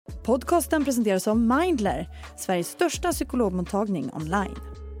Podcasten presenteras av Mindler, Sveriges största psykologmottagning online.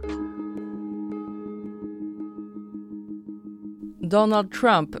 Donald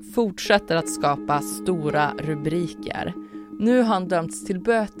Trump fortsätter att skapa stora rubriker. Nu har han dömts till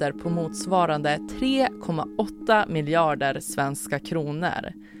böter på motsvarande 3,8 miljarder svenska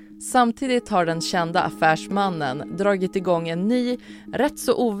kronor. Samtidigt har den kända affärsmannen dragit igång en ny, rätt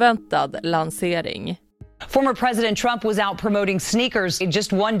så oväntad lansering. Former President Trump was out promoting sneakers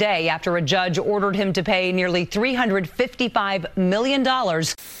just one day after a judge ordered him to pay nearly $355 million.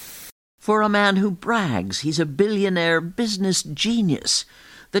 For a man who brags he's a billionaire business genius,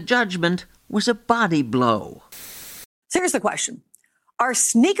 the judgment was a body blow. So here's the question. Are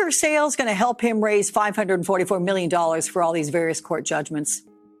sneaker sales going to help him raise $544 million for all these various court judgments?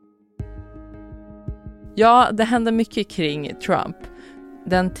 Ja, det händer mycket kring Trump.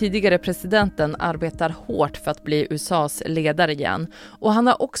 Den tidigare presidenten arbetar hårt för att bli USAs ledare igen, och han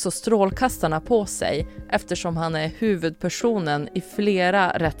har också strålkastarna på sig eftersom han är huvudpersonen i flera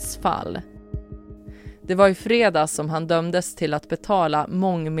rättsfall. Det var i fredags som han dömdes till att betala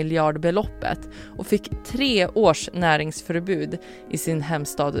mångmiljardbeloppet och fick 3 års näringsförbud i sin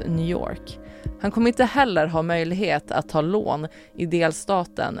hemstad New York. Han kommer inte heller ha möjlighet att ta lån i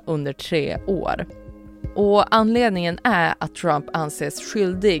delstaten under 3 år. Och anledningen är att Trump anses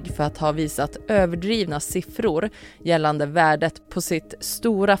skyldig för att ha visat överdrivna siffror gällande värdet på sitt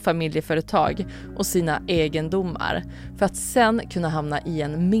stora familjeföretag och sina egendomar för att sen kunna hamna i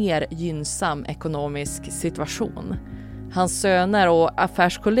en mer gynnsam ekonomisk situation. Hans söner och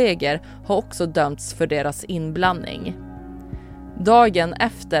affärskollegor har också dömts för deras inblandning. Dagen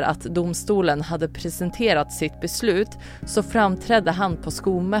efter att domstolen hade presenterat sitt beslut så framträdde han på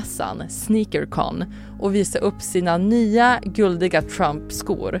skomässan Sneakercon och visade upp sina nya guldiga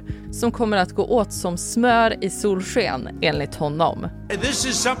Trump-skor som kommer att gå åt som smör i solsken enligt honom. This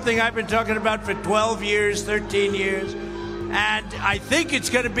is something I've been talking about for 12 years, 13 years, and I think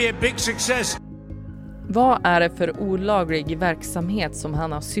it's going to be a big success. Vad är det för olaglig verksamhet som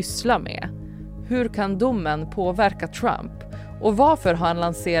han har sysslat med? Hur kan domen påverka Trump? Och varför har han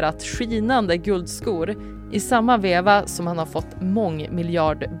lanserat skinande guldskor i samma veva som han har fått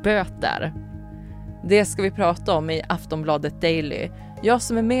mångmiljardböter? Det ska vi prata om i Aftonbladet Daily. Jag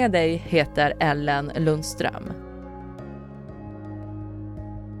som är med dig heter Ellen Lundström.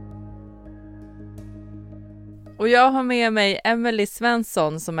 Och jag har med mig Emelie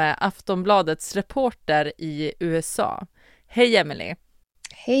Svensson som är Aftonbladets reporter i USA. Hej Emelie!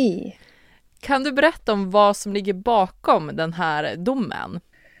 Hej! Kan du berätta om vad som ligger bakom den här domen?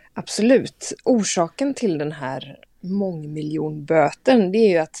 Absolut. Orsaken till den här mångmiljonböten, det är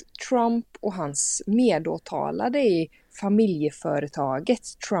ju att Trump och hans medåtalade i familjeföretaget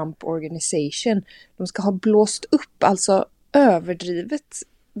Trump Organization, de ska ha blåst upp, alltså överdrivet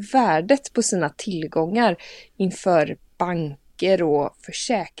värdet på sina tillgångar inför banker och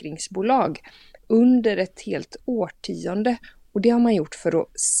försäkringsbolag under ett helt årtionde. Och det har man gjort för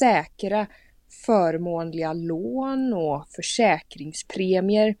att säkra förmånliga lån och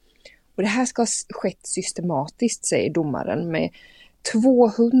försäkringspremier. Och det här ska ha skett systematiskt, säger domaren, med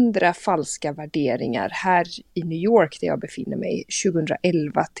 200 falska värderingar här i New York där jag befinner mig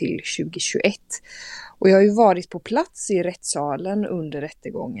 2011 till 2021. Och jag har ju varit på plats i rättssalen under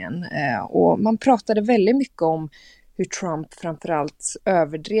rättegången och man pratade väldigt mycket om hur Trump framförallt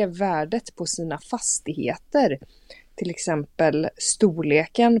överdrev värdet på sina fastigheter. Till exempel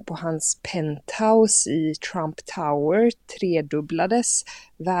storleken på hans penthouse i Trump Tower tredubblades.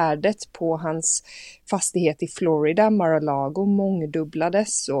 Värdet på hans fastighet i Florida, Mar-a-Lago,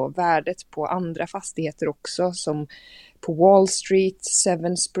 mångdubblades. Och värdet på andra fastigheter också, som på Wall Street,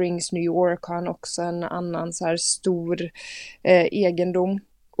 Seven Springs, New York, har han också en annan så här stor egendom.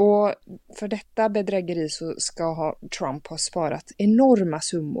 Och för detta bedrägeri så ska Trump ha sparat enorma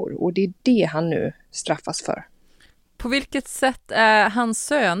summor, och det är det han nu straffas för. På vilket sätt är hans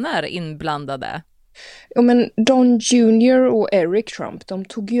söner inblandade? Ja, men Don Jr. och Eric Trump, de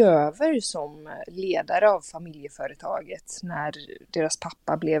tog ju över som ledare av familjeföretaget när deras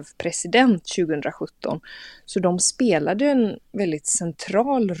pappa blev president 2017. Så de spelade en väldigt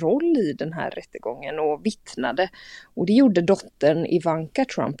central roll i den här rättegången och vittnade. Och det gjorde dottern Ivanka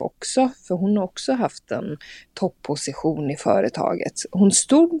Trump också, för hon har också haft en topposition i företaget. Hon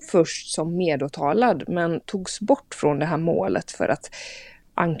stod först som medåtalad men togs bort från det här målet för att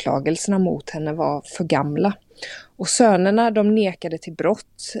anklagelserna mot henne var för gamla. Och sönerna, de nekade till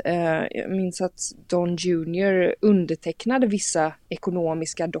brott. Jag minns att Don Jr. undertecknade vissa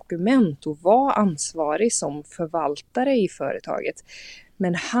ekonomiska dokument och var ansvarig som förvaltare i företaget.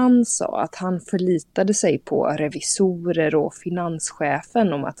 Men han sa att han förlitade sig på revisorer och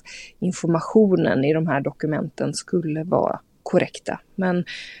finanschefen om att informationen i de här dokumenten skulle vara korrekta. Men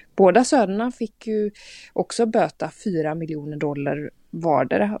båda sönerna fick ju också böta $4 miljoner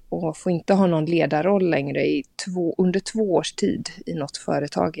vardera och får inte ha någon ledarroll längre under 2 års tid i något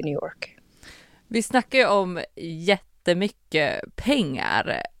företag i New York. Vi snackar ju om jättemycket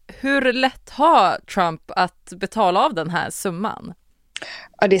pengar. Hur lätt har Trump att betala av den här summan?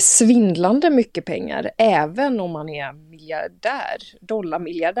 Ja, det är svindlande mycket pengar, även om man är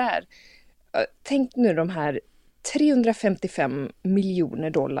dollarmiljardär. Tänk nu de här $355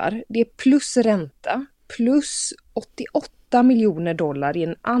 miljoner. Det är plus ränta, plus $88 miljoner i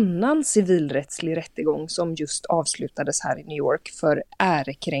en annan civilrättslig rättegång som just avslutades här i New York för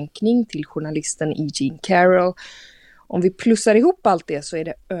ärekränkning till journalisten E.Jean Carroll. Om vi plussar ihop allt det så är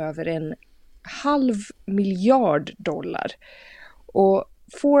det över $500 miljoner. Och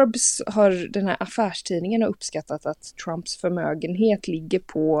Forbes den här affärstidningen har uppskattat att Trumps förmögenhet ligger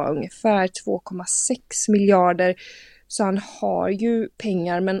på ungefär 2,6 miljarder. Så han har ju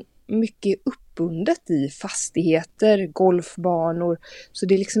pengar, men mycket uppbundet i fastigheter, golfbanor. Så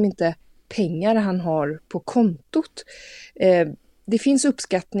det är liksom inte pengar han har på kontot. Det finns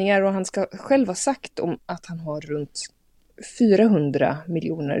uppskattningar och han ska själv ha sagt om att han har runt $400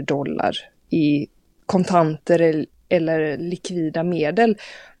 miljoner i kontanter eller likvida medel.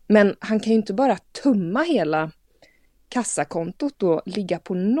 Men han kan ju inte bara tumma hela kassakontot och ligga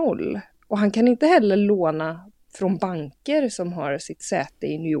på noll. Och han kan inte heller låna från banker som har sitt säte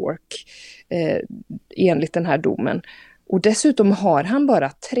i New York enligt den här domen. Och dessutom har han bara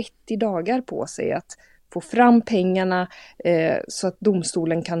 30 dagar på sig att få fram pengarna så att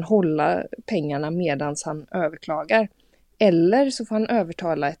domstolen kan hålla pengarna medan han överklagar. Eller så får han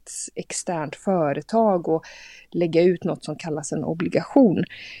övertala ett externt företag och lägga ut något som kallas en obligation.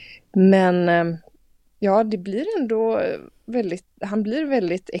 Men ja, det blir ändå han blir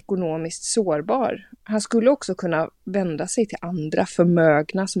väldigt ekonomiskt sårbar. Han skulle också kunna vända sig till andra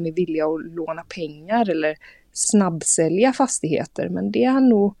förmögna som är villiga att låna pengar eller snabbsälja fastigheter. Men det är han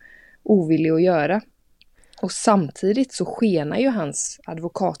nog ovillig att göra. Och samtidigt så skenar ju hans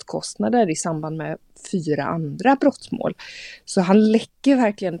advokatkostnader i samband med 4 andra brottsmål. Så han läcker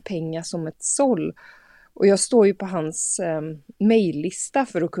verkligen pengar som ett såll. Och jag står ju på hans mejllista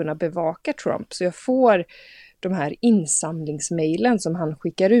för att kunna bevaka Trump. Så jag får de här insamlingsmejlen som han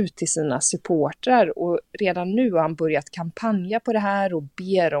skickar ut till sina supportrar. Och redan nu har han börjat kampanja på det här och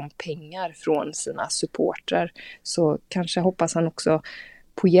ber om pengar från sina supportrar. Så kanske hoppas han också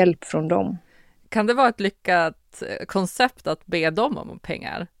på hjälp från dem. Kan det vara ett lyckat koncept att be dem om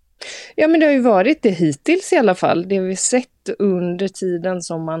pengar? Ja, men det har ju varit det hittills i alla fall. Det har vi sett under tiden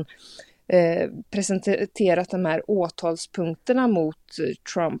som man presenterat de här åtalspunkterna mot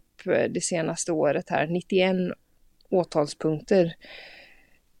Trump det senaste året här. 91 åtalspunkter.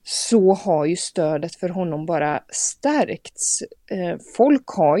 Så har ju stödet för honom bara stärkts. Folk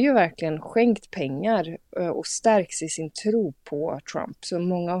har ju verkligen skänkt pengar och stärks i sin tro på Trump. Så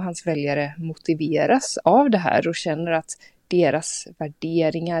många av hans väljare motiveras av det här och känner att deras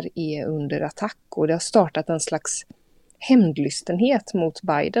värderingar är under attack. Och det har startat en slags hämndlystenhet mot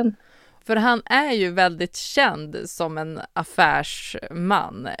Biden. För han är ju väldigt känd som en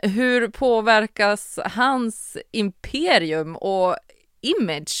affärsman. Hur påverkas hans imperium och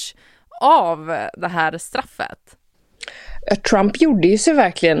image av det här straffet? Trump gjorde ju sig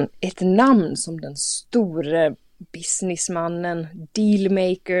verkligen ett namn som den stora businessmannen,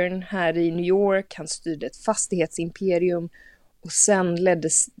 dealmakern här i New York. Han styrde ett fastighetsimperium och sen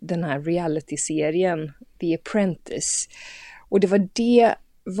leddes den här realityserien The Apprentice. Och det var det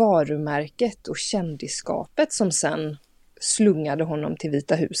varumärket och kändisskapet som sen slungade honom till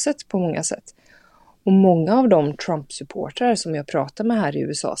Vita huset på många sätt. Och många av de Trump-supportrar som jag pratar med här i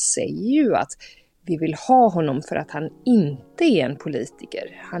USA säger ju att vi vill ha honom för att han inte är en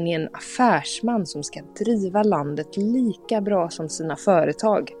politiker. Han är en affärsman som ska driva landet lika bra som sina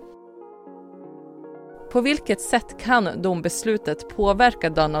företag. På vilket sätt kan dombeslutet påverka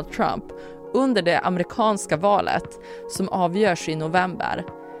Donald Trump under det amerikanska valet som avgörs i november?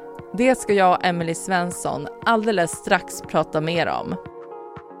 Det ska jag och Emelie Svensson alldeles strax prata mer om.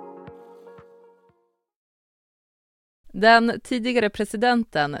 Den tidigare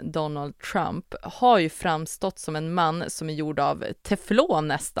presidenten Donald Trump har ju framstått som en man som är gjord av teflon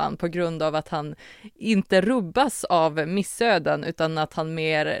nästan på grund av att han inte rubbas av missöden utan att han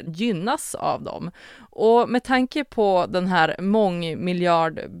mer gynnas av dem. Och med tanke på den här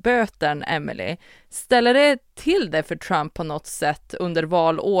mångmiljardbötern, Emelie, ställer det till det för Trump på något sätt under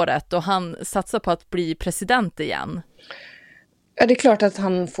valåret och han satsar på att bli president igen? Ja, det är klart att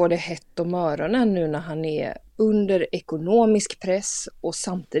han får det hett om öronen nu när han är under ekonomisk press och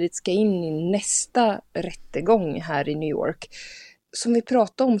samtidigt ska in i nästa rättegång här i New York. Som vi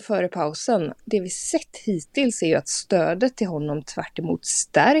pratade om före pausen, det vi sett hittills är ju att stödet till honom tvärt emot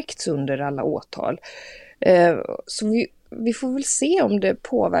stärkts under alla åtal. Så vi får väl se om det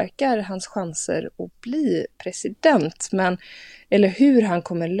påverkar hans chanser att bli president, eller hur han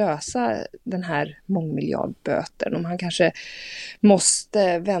kommer lösa den här mångmiljardböten. Om han kanske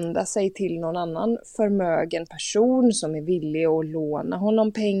måste vända sig till någon annan förmögen person som är villig att låna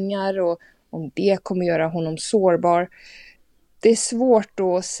honom pengar, och om det kommer göra honom sårbar. Det är svårt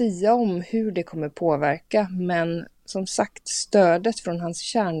att sia om hur det kommer påverka, men som sagt, stödet från hans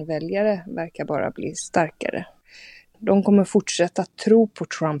kärnväljare verkar bara bli starkare. De kommer fortsätta tro på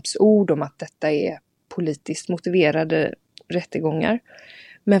Trumps ord om att detta är politiskt motiverade rättegångar.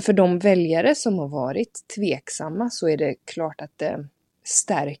 Men för de väljare som har varit tveksamma så är det klart att det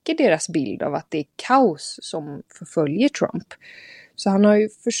stärker deras bild av att det är kaos som förföljer Trump. Så han har ju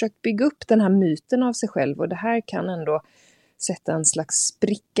försökt bygga upp den här myten av sig själv, och det här kan ändå sätta en slags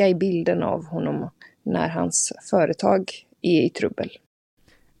spricka i bilden av honom när hans företag är i trubbel.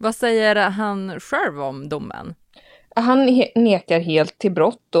 Vad säger han själv om domen? Han nekar helt till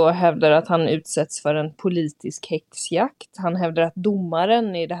brott och hävdar att han utsätts för en politisk häxjakt. Han hävdar att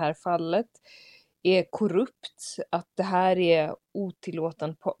domaren i det här fallet är korrupt, att det här är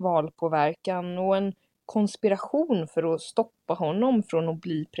otillåten valpåverkan och en konspiration för att stoppa honom från att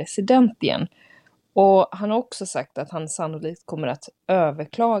bli president igen. Och han har också sagt att han sannolikt kommer att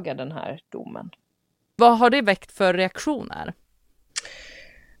överklaga den här domen. Vad har det väckt för reaktioner?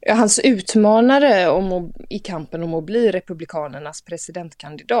 Hans utmanare i kampen om att bli republikanernas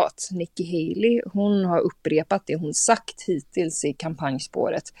presidentkandidat, Nikki Haley, hon har upprepat det hon sagt hittills i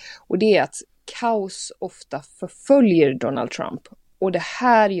kampanjspåret. Och det är att kaos ofta förföljer Donald Trump. Och det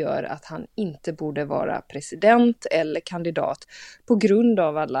här gör att han inte borde vara president eller kandidat på grund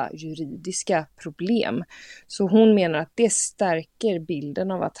av alla juridiska problem. Så hon menar att det stärker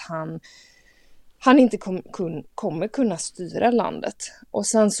bilden av att han inte kommer kunna styra landet. Och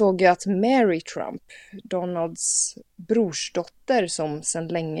sen såg jag att Mary Trump, Donalds brorsdotter som sedan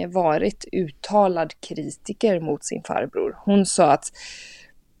länge varit uttalad kritiker mot sin farbror. Hon sa att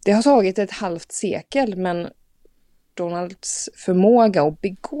det har tagit ett halvt sekel, men Donalds förmåga att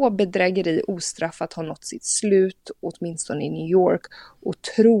begå bedrägeri ostraffat har nått sitt slut, åtminstone i New York. Och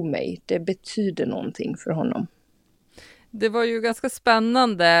tro mig, det betyder någonting för honom. Det var ju ganska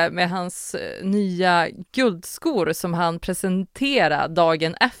spännande med hans nya guldskor som han presenterade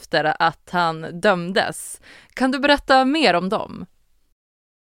dagen efter att han dömdes. Kan du berätta mer om dem?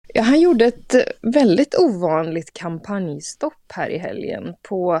 Ja, han gjorde ett väldigt ovanligt kampanjstopp här i helgen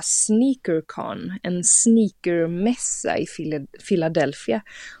på SneakerCon, en sneakermässa i Philadelphia.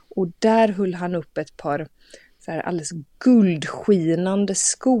 Och där höll han upp ett par så här alldeles guldskinande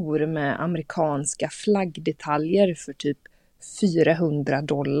skor med amerikanska flaggdetaljer för typ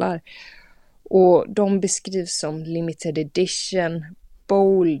 $400. Och de beskrivs som limited edition,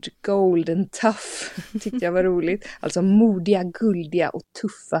 bold, gold and tough. Tyckte jag var roligt. Alltså modiga, guldiga och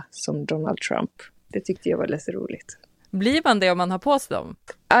tuffa som Donald Trump. Det tyckte jag var lite roligt. Blir man det om man har på sig dem?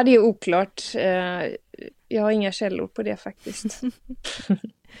 Ja, det är oklart. Jag har inga källor på det faktiskt.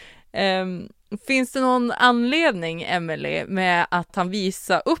 Finns det någon anledning, Emelie, med att han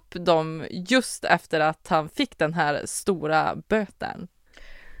visar upp dem just efter att han fick den här stora böten?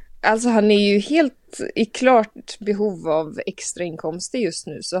 Alltså han är ju helt i klart behov av extra inkomster just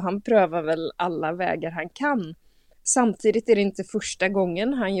nu, så han prövar väl alla vägar han kan. Samtidigt är det inte första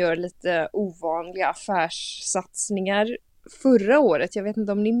gången han gör lite ovanliga affärssatsningar. Förra året, jag vet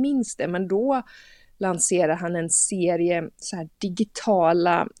inte om ni minns det, men då lanserade han en serie så här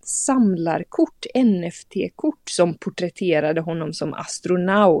digitala samlarkort, NFT-kort, som porträtterade honom som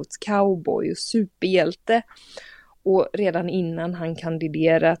astronaut, cowboy och superhjälte. Och redan innan han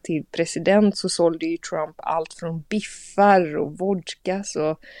kandiderade till president så sålde ju Trump allt från biffar och vodka.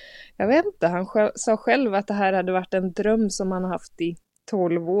 Så jag vet inte, han sa själv att det här hade varit en dröm som han haft i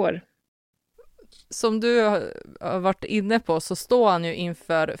 12 år. Som du har varit inne på så står han ju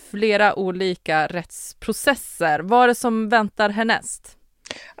inför flera olika rättsprocesser. Vad är det som väntar härnäst?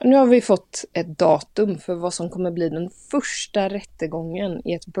 Nu har vi fått ett datum för vad som kommer bli den första rättegången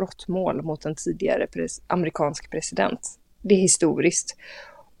i ett brottmål mot en tidigare amerikansk president. Det är historiskt.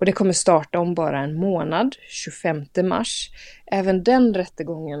 Och det kommer starta om bara en månad, 25 mars. Även den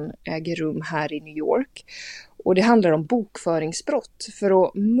rättegången äger rum här i New York. Och det handlar om bokföringsbrott för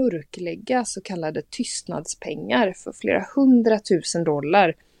att mörklägga så kallade tystnadspengar för flera $100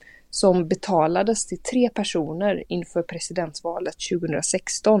 000 som betalades till 3 personer inför presidentvalet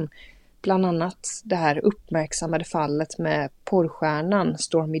 2016. Bland annat det här uppmärksammade fallet med porrstjärnan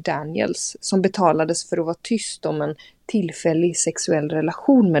Stormy Daniels som betalades för att vara tyst om en tillfällig sexuell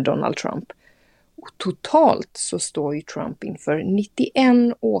relation med Donald Trump. Och totalt så står ju Trump inför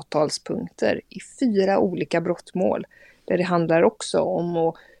 91 åtalspunkter i 4 olika brottmål där det handlar också om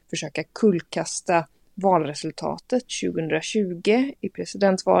att försöka kullkasta valresultatet 2020 i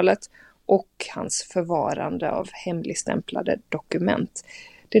presidentvalet och hans förvarande av hemligstämplade dokument.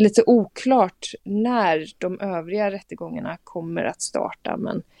 Det är lite oklart när de övriga rättegångarna kommer att starta,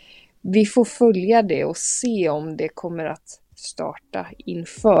 men vi får följa det och se om det kommer att starta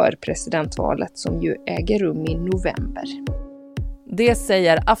inför presidentvalet som ju äger rum i november. Det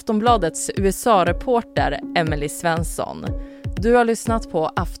säger Aftonbladets USA-reporter Emelie Svensson. Du har lyssnat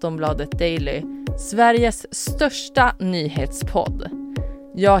på Aftonbladet Daily, Sveriges största nyhetspodd.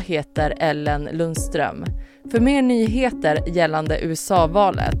 Jag heter Ellen Lundström. För mer nyheter gällande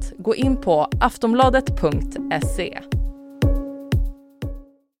USA-valet, gå in på aftonbladet.se.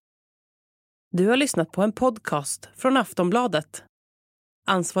 Du har lyssnat på en podcast från Aftonbladet.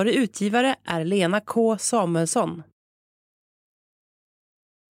 Ansvarig utgivare är Lena K. Samuelsson.